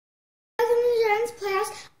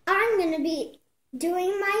gonna be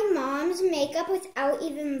doing my mom's makeup without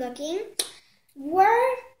even looking.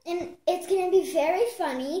 And it's gonna be very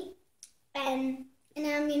funny. And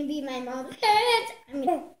I'm gonna be my mom's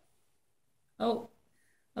parents.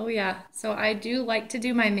 Oh yeah. So I do like to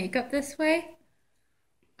do my makeup this way.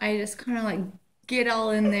 I just kind of like get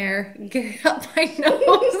all in there, get it up my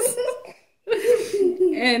nose.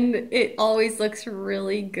 And it always looks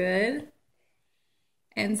really good.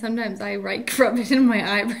 And sometimes I like rub it in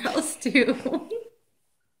my eyebrows too.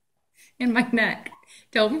 And my neck.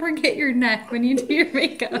 Don't forget your neck when you do your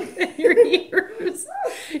makeup and your ears.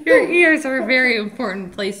 Your ears are a very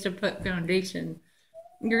important place to put foundation.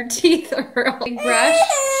 Your teeth are a big brush.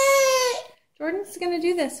 Jordan's gonna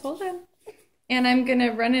do this, hold on. And I'm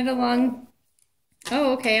gonna run it along,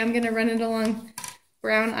 I'm gonna run it along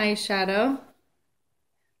brown eyeshadow.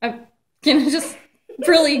 I'm gonna just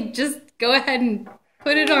go ahead and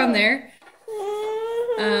put it on there.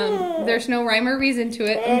 There's no rhyme or reason to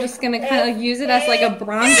it. I'm just going to kind of use it as like a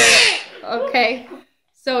bronzer. Okay.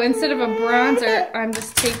 So instead of a bronzer, I'm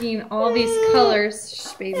just taking all these colors.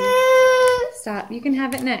 Shh, baby. Stop. You can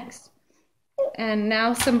have it next. And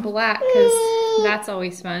now some black, because that's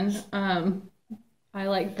always fun. I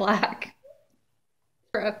like black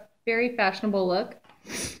for a very fashionable look.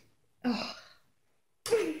 Oh.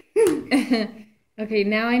 Okay,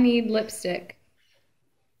 now I need lipstick.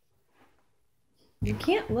 You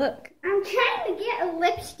can't look. I'm trying to get a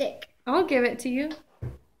lipstick. I'll give it to you.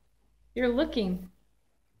 You're looking.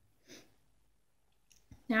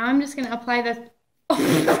 Now I'm just going to apply the...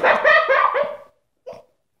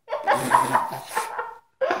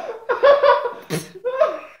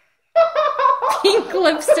 pink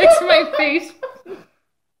lipstick to my face.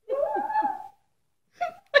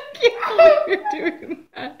 I can't believe you're doing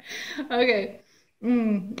that. Okay.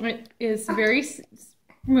 It is very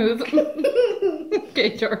smooth.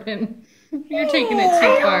 Okay, Jordan. You're taking it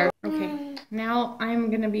too far. Okay, now I'm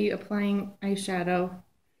going to be applying eyeshadow.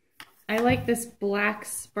 I like this black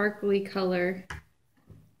sparkly color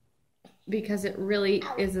because it really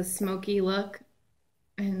is a smoky look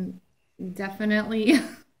and definitely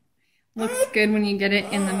looks good when you get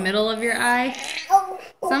it in the middle of your eye.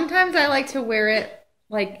 Sometimes I like to wear it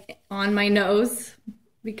like on my nose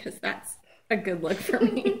because that's a good look for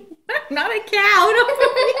me. I'm not a cow.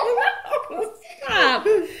 Stop.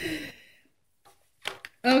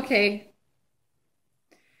 Okay.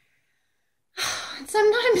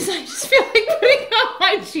 Sometimes I just feel like putting on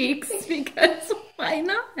my cheeks because why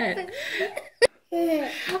not?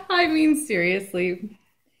 I mean, seriously.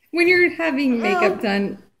 When you're having makeup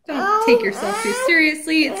done, don't take yourself too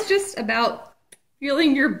seriously. It's just about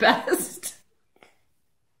feeling your best.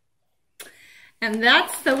 And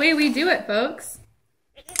that's the way we do it, folks.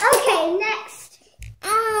 Okay, next.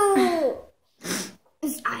 Oh.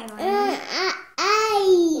 It's eyeliner.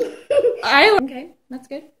 Okay, that's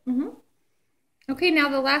good. Okay, now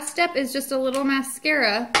the last step is just a little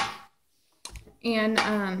mascara. And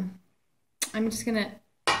I'm just going to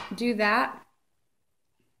do that.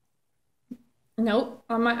 Nope,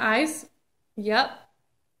 on my eyes. Yep.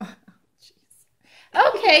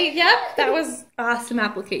 Okay, yep, that was awesome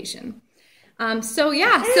application. So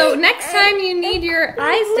yeah, so next time you need your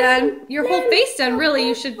eyes done, your whole face done, really,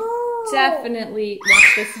 you should definitely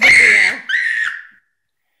watch this video.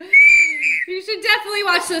 You should definitely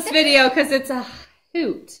watch this video because it's a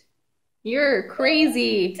hoot. You're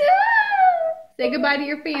crazy. Say goodbye to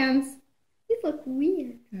your fans. You look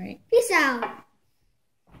weird. All right. Peace out.